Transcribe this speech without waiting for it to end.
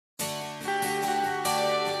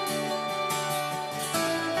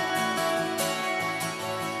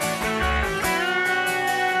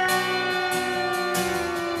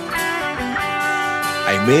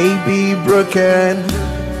may be broken,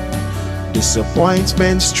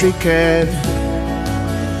 disappointment stricken,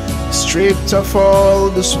 stripped of all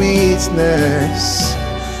the sweetness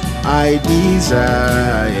I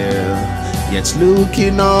desire, yet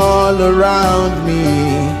looking all around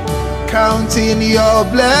me, counting your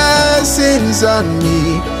blessings on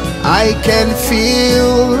me, I can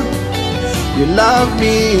feel you love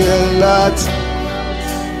me a lot.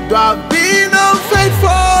 Though I've been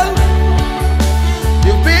unfaithful,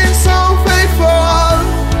 you've been so faithful.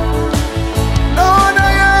 Lord,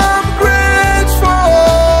 I am grateful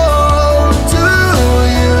to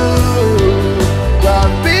you. Though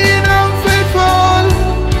I've been unfaithful,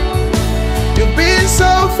 you've been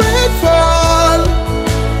so faithful.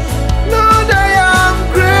 Lord, I am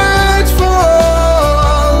grateful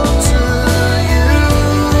to you.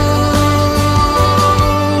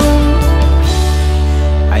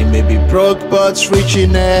 I may be broke but rich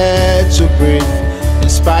in air to breathe,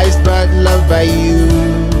 despised but loved by you,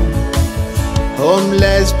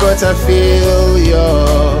 homeless but I feel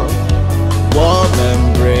your warm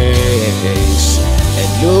embrace,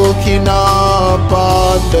 and looking up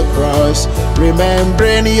on the cross,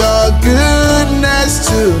 remembering your goodness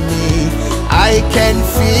to me, I can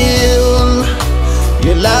feel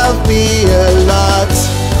you love me a lot.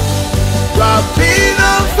 I've been